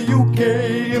 Ian from the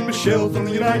UK and Michelle from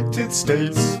the United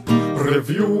States.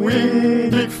 Reviewing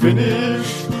Big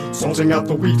Finish, sorting out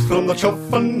the wheat from the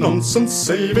chaff and nonsense,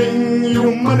 saving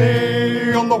you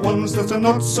money on the ones that are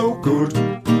not so good.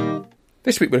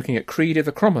 This week we're looking at Creed of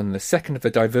the Chromon, the second of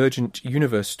the Divergent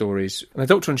Universe stories. And the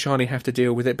Doctor and Charlie have to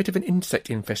deal with a bit of an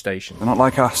insect infestation. They're not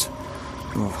like us.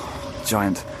 Oh,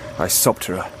 giant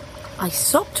Isoptera.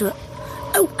 Isoptera?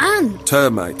 Oh, and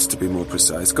termites, to be more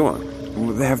precise. Go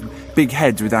on. They have big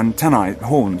heads with antennae,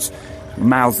 horns,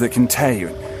 mouths that can tear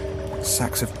you,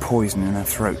 sacks of poison in their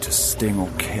throat to sting or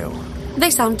kill. they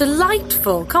sound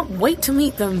delightful. Can't wait to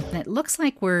meet them. It looks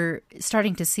like we're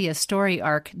starting to see a story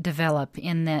arc develop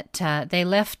in that they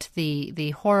left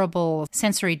the horrible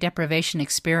sensory deprivation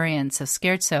experience of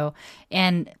Scherzo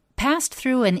and passed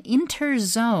through an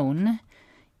interzone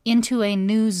into a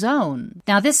new zone.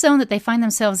 Now, this zone that they find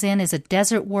themselves in is a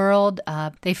desert world.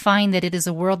 They find that it is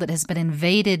a world that has been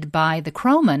invaded by the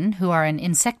Chromon, who are an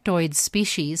insectoid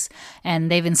species,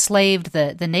 and they've enslaved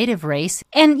the native race.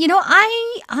 And, you know,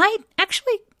 I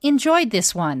actually enjoyed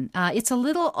this one. It's a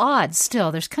little odd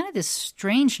still. There's kind of this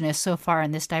strangeness so far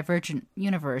in this Divergent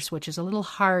universe, which is a little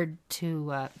hard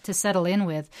to settle in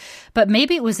with. But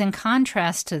maybe it was in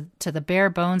contrast to the bare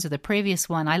bones of the previous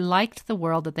one. I liked the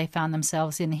world that they found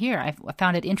themselves in here. I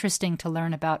found it interesting to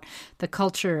learn about the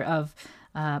culture of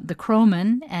the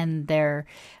Chromon and their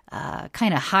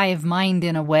kind of hive mind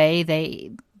in a way.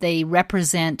 They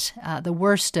represent the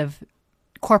worst of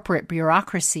corporate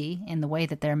bureaucracy in the way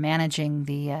that they're managing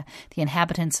the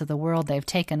inhabitants of the world they've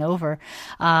taken over.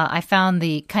 I found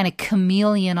the kind of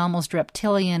chameleon, almost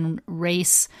reptilian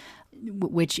race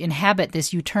which inhabit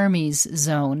this Eutermes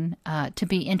zone to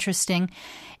be interesting.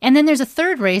 And then there's a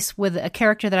third race with a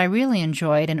character that I really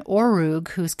enjoyed, an Orug,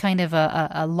 who's kind of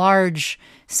a large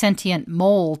sentient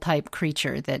mole-type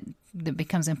creature that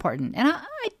becomes important. And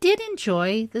I did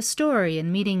enjoy the story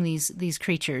and meeting these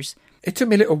creatures. It took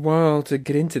me a little while to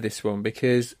get into this one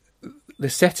because the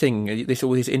setting,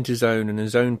 all this interzone and a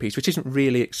zone piece, which isn't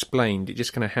really explained, it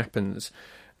just kind of happens,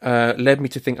 led me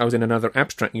to think I was in another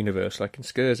abstract universe like in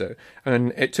Scherzo.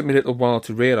 And it took me a little while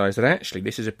to realise that actually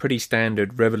this is a pretty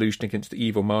standard revolution against the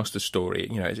evil master story.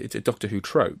 You know, it's a Doctor Who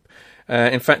trope.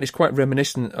 In fact, it's quite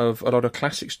reminiscent of a lot of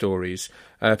classic stories,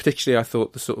 particularly I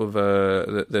thought the sort of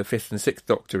the Fifth and Sixth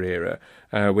Doctor era,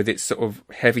 with its sort of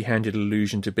heavy-handed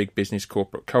allusion to big business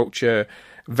corporate culture,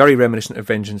 very reminiscent of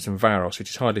Vengeance and Varos, which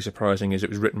is hardly surprising as it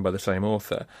was written by the same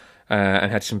author, and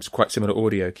had some quite similar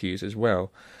audio cues as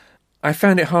well. I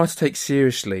found it hard to take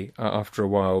seriously after a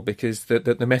while because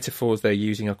the metaphors they're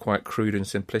using are quite crude and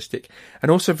simplistic,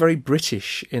 and also very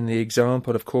British in the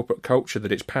example of corporate culture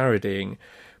that it's parodying.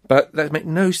 But that makes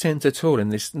no sense at all in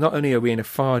this. Not only are we in a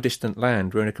far distant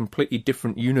land, we're in a completely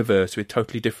different universe with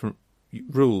totally different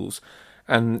rules.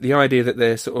 And the idea that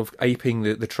they're sort of aping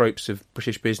the tropes of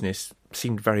British business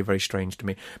seemed very, very strange to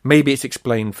me. Maybe it's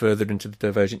explained further into the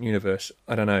Divergent universe.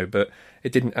 I don't know, but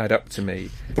it didn't add up to me.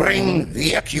 Bring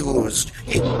the accused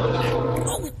in.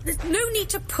 Oh, there's no need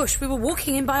to push. We were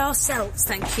walking in by ourselves,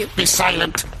 thank you. Be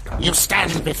silent. You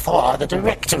stand before the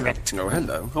Directorate. Oh,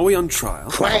 hello. Are we on trial?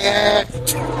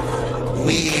 Quiet.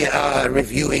 We are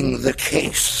reviewing the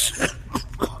case.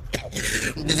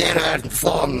 There are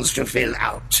forms to fill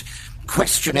out,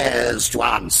 questionnaires to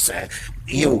answer.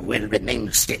 You will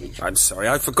remain still. I'm sorry,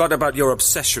 I forgot about your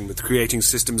obsession with creating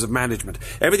systems of management.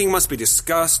 Everything must be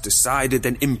discussed, decided,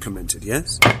 then implemented,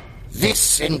 yes?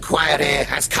 This inquiry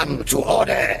has come to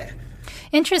order.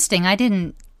 Interesting. I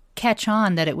didn't catch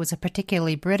on that it was a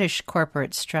particularly British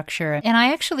corporate structure. And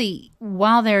I actually,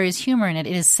 while there is humor in it,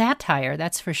 it is satire,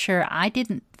 that's for sure. I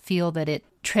didn't feel that it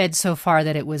tread so far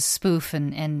that it was spoof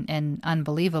and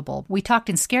unbelievable. We talked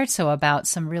in Scherzo about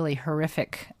some really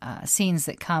horrific scenes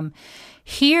that come.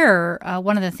 Here,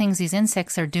 one of the things these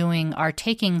insects are doing are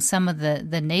taking some of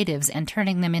the natives and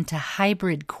turning them into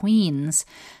hybrid queens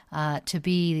to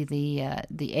be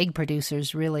the egg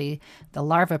producers, really, the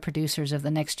larva producers of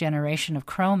the next generation of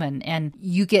Croman. And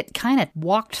you get kind of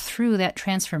walked through that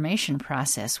transformation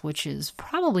process, which is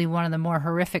probably one of the more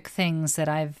horrific things that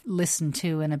I've listened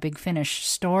to in a Big Finish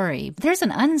story. There's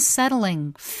an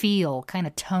unsettling feel, kind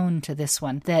of tone to this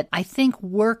one that I think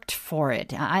worked for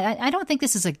it. I don't think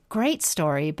this is a great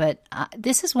story, but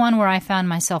this is one where I found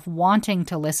myself wanting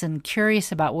to listen,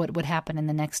 curious about what would happen in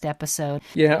the next episode.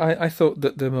 Yeah, I thought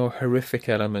that the more horrific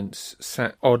elements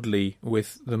sat oddly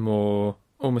with the more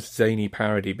almost zany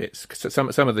parody bits. Cause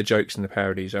some of the jokes in the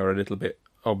parodies are a little bit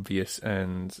obvious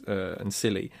and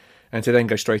silly, and to then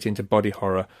go straight into body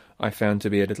horror, I found to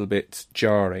be a little bit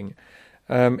jarring.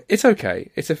 It's okay.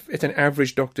 It's an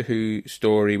average Doctor Who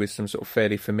story with some sort of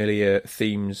fairly familiar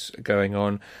themes going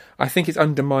on. I think it's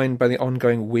undermined by the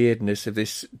ongoing weirdness of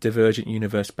this Divergent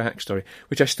Universe backstory,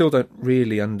 which I still don't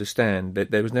really understand.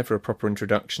 That there was never a proper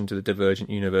introduction to the Divergent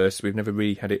Universe. We've never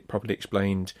really had it properly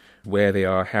explained where they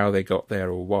are, how they got there,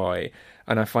 or why.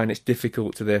 And I find it's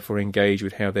difficult to therefore engage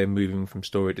with how they're moving from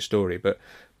story to story. But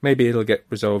maybe it'll get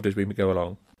resolved as we go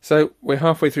along. So we're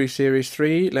halfway through Series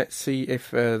 3. Let's see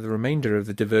if the remainder of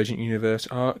the Divergent Universe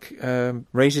arc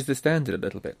raises the standard a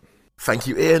little bit. Thank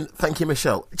you, Ian. Thank you,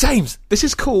 Michelle. James, this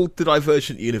is called the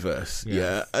Divergent Universe,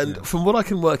 from what I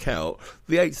can work out,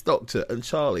 the Eighth Doctor and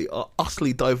Charlie are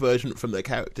utterly divergent from their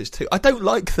characters too. I don't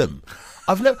like them.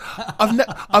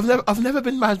 I've never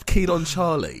been mad keen on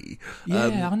Charlie.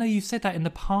 Yeah, I know you said that in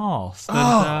the past.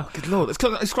 And, good lord!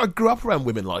 It's I grew up around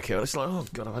women like her. It's like, oh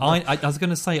god. I was going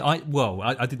to say, I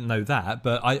didn't know that,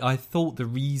 but I thought the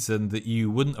reason that you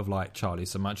wouldn't have liked Charlie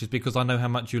so much is because I know how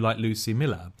much you like Lucy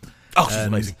Miller. Oh, she's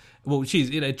amazing. Well, she's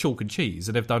chalk and cheese,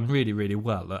 and they've done really, really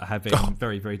well at having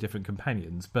very, very different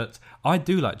companions. But I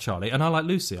do like Charlie, and I like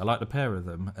Lucy. I like the pair of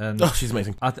them. And she's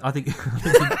amazing. I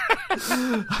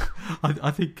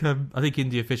think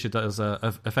India Fisher does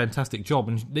a fantastic job,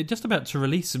 and they're just about to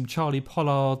release some Charlie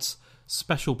Pollard's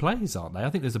special plays, aren't they? I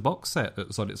think there's a box set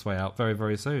that's on its way out very,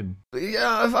 very soon.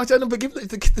 Yeah, I don't know, but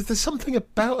there's something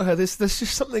about her. There's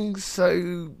just something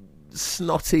so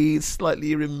snotty,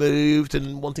 slightly removed,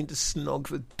 and wanting to snog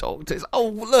the Doctor. Oh,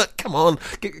 look, come on!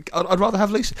 I'd rather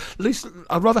have Lucy.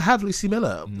 I'd rather have Lucy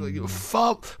Miller.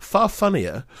 Far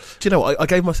funnier. Do you know what? I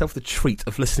gave myself the treat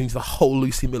of listening to the whole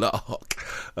Lucy Miller arc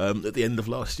at the end of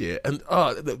last year, and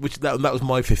that was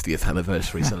my 50th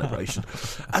anniversary celebration,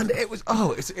 and it was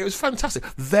fantastic.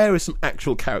 There is some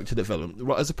actual character development,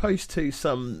 right, as opposed to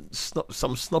some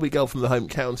snobby girl from the home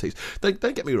counties. Don't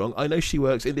get me wrong. I know she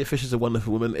works. India Fisher's a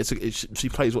wonderful woman. She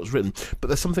plays what's written, but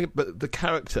there's something. But the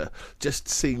character just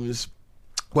seems.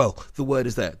 Well, the word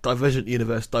is there. Divergent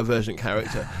universe, divergent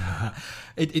character.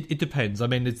 It depends. I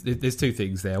mean, there's two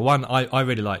things there. One, I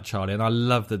really like Charlie, and I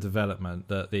love the development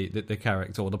that the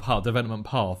character, or the development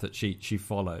path that she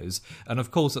follows. And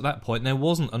of course, at that point, there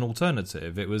wasn't an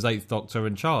alternative. It was Eighth Doctor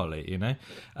and Charlie. You know,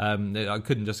 I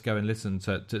couldn't just go and listen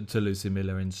to Lucy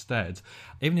Miller instead.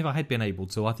 Even if I had been able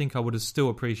to, I think I would have still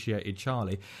appreciated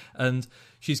Charlie. And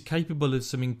she's capable of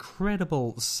some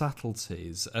incredible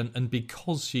subtleties, and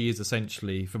because she is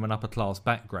essentially from an upper class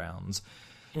background,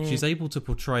 she's able to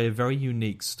portray a very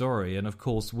unique story. And of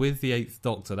course, with the Eighth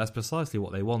Doctor, that's precisely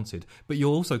what they wanted. But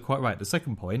you're also quite right. The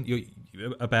second point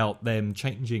about them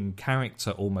changing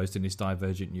character almost in this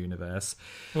Divergent universe.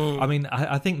 I mean,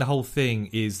 I think the whole thing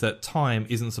is that time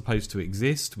isn't supposed to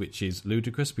exist, which is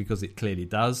ludicrous because it clearly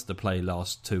does. The play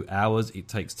lasts 2 hours. It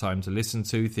takes time to listen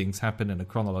to. Things happen in a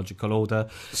chronological order.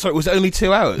 So it was only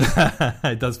 2 hours?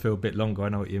 It does feel a bit longer. I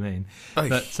know what you mean.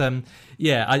 But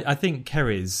yeah, I think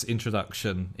Kerry's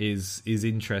introduction is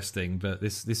interesting, but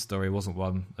this story wasn't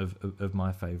one of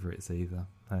my favourites either.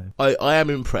 No. I am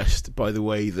impressed by the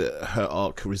way that her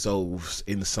arc resolves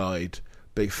inside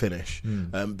Big Finish,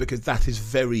 because that is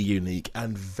very unique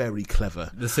and very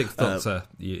clever. The Sixth Doctor,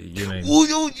 you mean?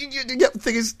 The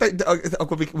thing is,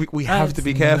 we have to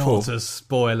be careful. Not a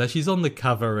spoiler. She's on the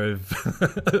cover of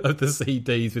the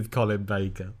CDs with Colin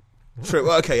Baker. True.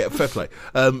 Well, okay, yeah, fair play.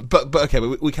 But okay,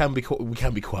 we can be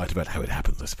quiet about how it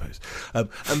happens, I suppose. And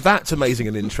that's amazing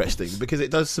and interesting because it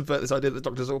does subvert this idea that the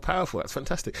Doctor's all powerful. That's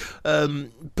fantastic.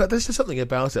 But there's just something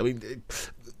about it. I mean,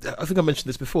 I think I mentioned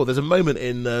this before. There's a moment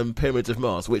in Pyramids of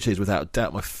Mars, which is without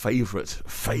doubt my favourite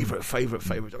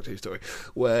Doctor Who story,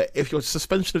 where if your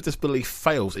suspension of disbelief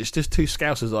fails, it's just two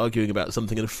Scousers arguing about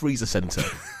something in a freezer centre.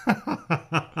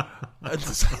 And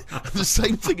the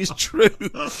same thing is true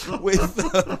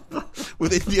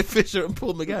with India Fisher and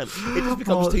Paul McGann. It just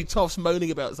becomes two toffs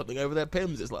moaning about something over their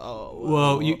Pims. It's like,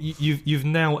 well, you've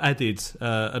now added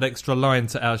an extra line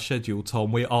to our schedule,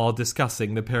 Tom. We are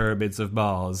discussing the pyramids of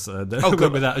Mars.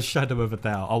 Without a shadow of a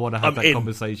doubt, I want to have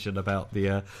conversation about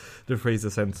the Freezer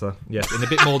Centre. Yes, in a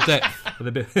bit more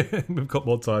depth. We've got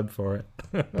more time for it.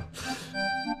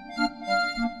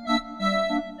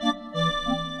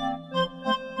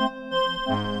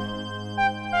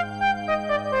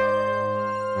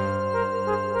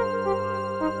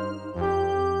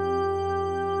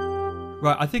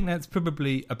 Right, I think that's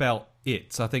probably about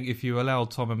it. I think if you allow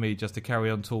Tom and me just to carry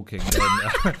on talking, then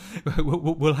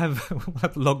we'll have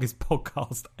the longest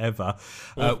podcast ever.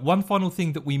 One final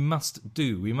thing that we must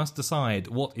do, we must decide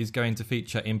what is going to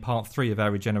feature in part 3 of our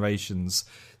Regenerations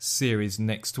series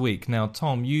next week. Now,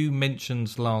 Tom, you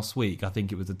mentioned last week, I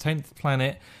think it was the 10th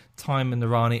Planet, Time in the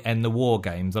Rani, and the War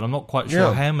Games, and I'm not quite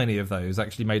sure how many of those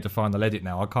actually made the final edit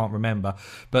now. I can't remember.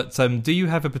 But do you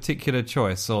have a particular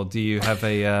choice, or do you have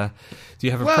a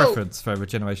preference for a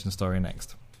Regeneration story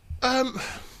next?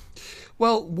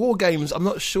 Well, War Games, I'm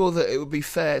not sure that it would be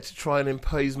fair to try and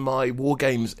impose my War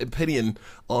Games opinion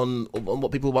on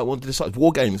what people might want to decide.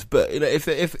 War Games, but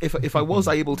if I was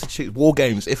able to choose War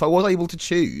Games, if I was able to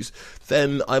choose,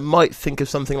 then I might think of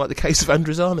something like the Case of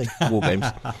Androzani. War Games.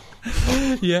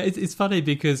 Yeah, it's funny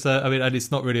because and it's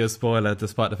not really a spoiler,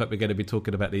 despite the fact we're going to be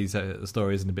talking about these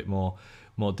stories in a bit more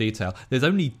detail. There's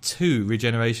only 2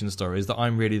 Regeneration stories that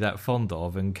I'm really that fond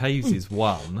of, and Caves is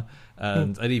one,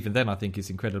 and even then I think it's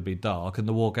incredibly dark, and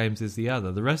the War Games is the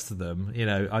other. The rest of them,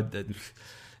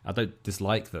 I don't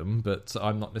dislike them, but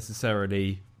I'm not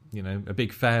necessarily a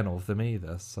big fan of them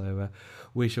either. So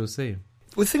we shall see.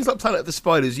 With things like Planet of the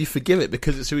Spiders, you forgive it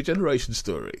because it's a regeneration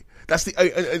story. That's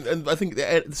and I think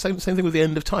the same thing with The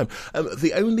End of Time.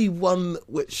 The only one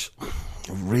which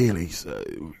really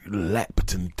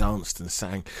leapt and danced and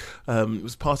sang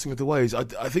was Parting of the Ways. I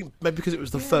think maybe because it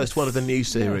was the first one of the new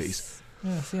series.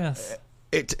 Yes.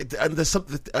 And there's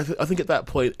something. I think at that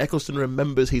point Eccleston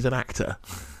remembers he's an actor,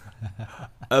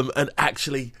 and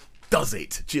actually does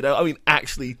it. Do you know? I mean,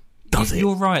 actually.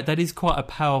 You're right. That is quite a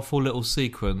powerful little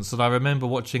sequence, and I remember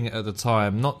watching it at the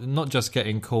time. Not just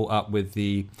getting caught up with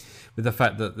the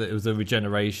fact that it was a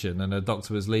regeneration and the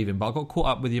Doctor was leaving, but I got caught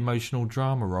up with the emotional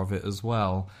drama of it as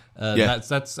well.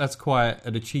 That's quite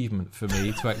an achievement for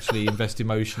me to actually invest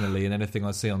emotionally in anything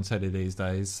I see on telly these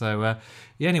days. So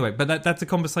anyway, but that's a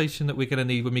conversation that we're going to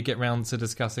need when we get round to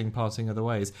discussing Parting of the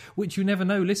Ways, which you never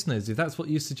know, listeners. If that's what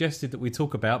you suggested that we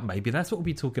talk about, maybe that's what we'll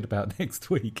be talking about next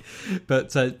week.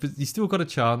 But you still got a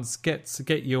chance.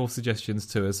 Get your suggestions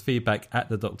to us. Feedback at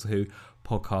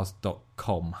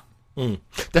thedoctorwhopodcast.com.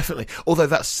 Definitely. Although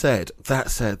that said,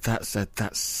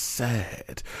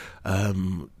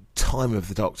 Time of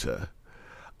the Doctor,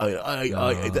 it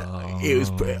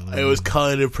was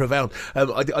kind of profound.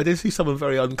 I did see someone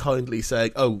very unkindly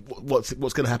saying, "Oh, what's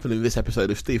going to happen in this episode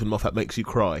if Stephen Moffat makes you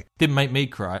cry?" Didn't make me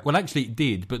cry. Well, actually, it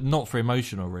did, but not for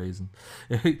emotional reason.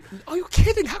 Are you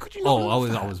kidding? How could you not? I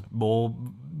was more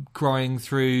crying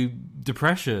through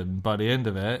depression by the end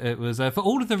of it. It was for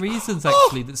all of the reasons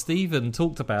actually that Stephen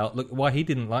talked about. Look, why he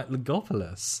didn't like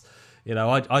Logopolis.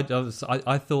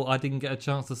 I thought I didn't get a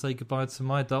chance to say goodbye to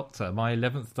my Doctor, my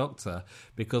 11th Doctor,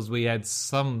 because we had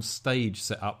some stage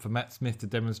set up for Matt Smith to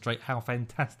demonstrate how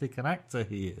fantastic an actor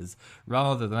he is,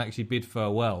 rather than actually bid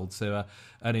farewell to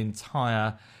an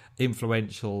entire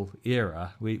influential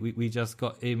era. We just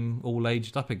got him all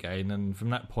aged up again, and from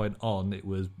that point on, it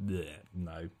was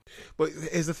no. But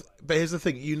here's the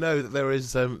thing. You know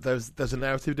that there's a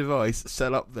narrative device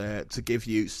set up there to give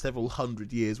you several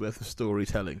hundred years worth of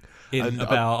storytelling in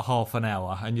about half an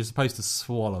hour, and you're supposed to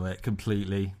swallow it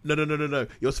completely. No.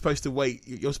 You're supposed to wait.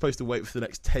 You're supposed to wait for the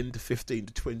next 10 to 15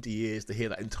 to 20 years to hear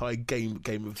that entire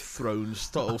Game of Thrones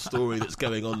style story that's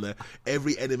going on there.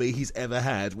 Every enemy he's ever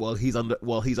had while he's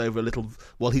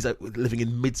living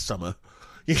in Midsummer.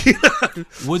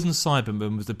 Wooden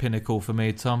Cyberman was the pinnacle for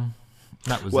me, Tom.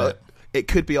 That was it. It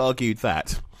could be argued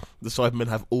that the Cybermen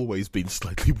have always been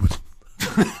slightly wooden.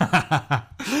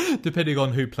 Depending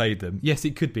on who played them. Yes,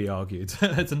 it could be argued.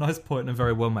 That's a nice point and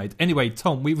very well made. Anyway,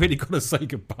 Tom, we really got to say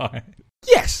goodbye.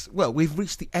 Yes, well, we've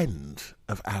reached the end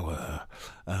of our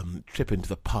trip into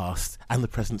the past and the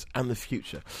present and the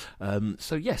future.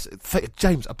 So yes,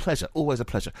 James, a pleasure, always a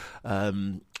pleasure.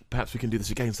 Perhaps we can do this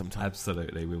again sometime.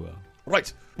 Absolutely, we will.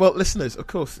 Right. Well, listeners, of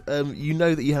course, you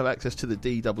know that you have access to the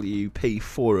DWP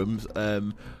forums.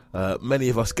 Many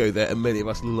of us go there and many of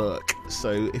us lurk.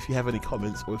 So if you have any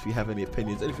comments or if you have any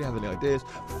opinions and if you have any ideas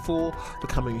for the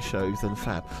coming shows, then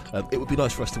fab. It would be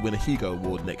nice for us to win a Hugo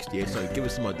Award next year, so give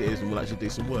us some ideas and we'll actually do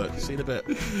some work. See you in a bit.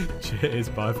 Cheers.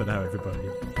 Bye for now, everybody.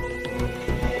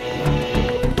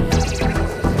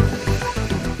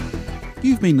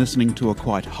 You've been listening to a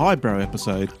quite highbrow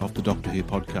episode of the Doctor Who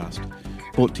podcast,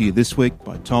 brought to you this week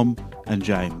by Tom and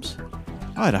James.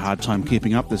 I had a hard time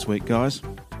keeping up this week, guys.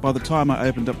 By the time I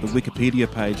opened up the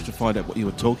Wikipedia page to find out what you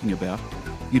were talking about,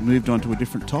 you'd moved on to a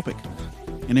different topic.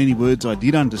 And any words I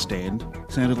did understand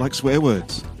sounded like swear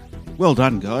words. Well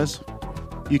done, guys.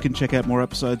 You can check out more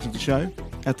episodes of the show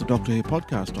at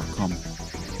thedoctorwhopodcast.com,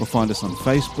 or find us on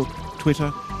Facebook,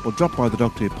 Twitter, or drop by the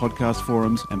Doctor Who podcast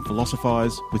forums and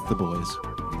philosophise with the boys.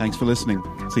 Thanks for listening.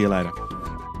 See you later.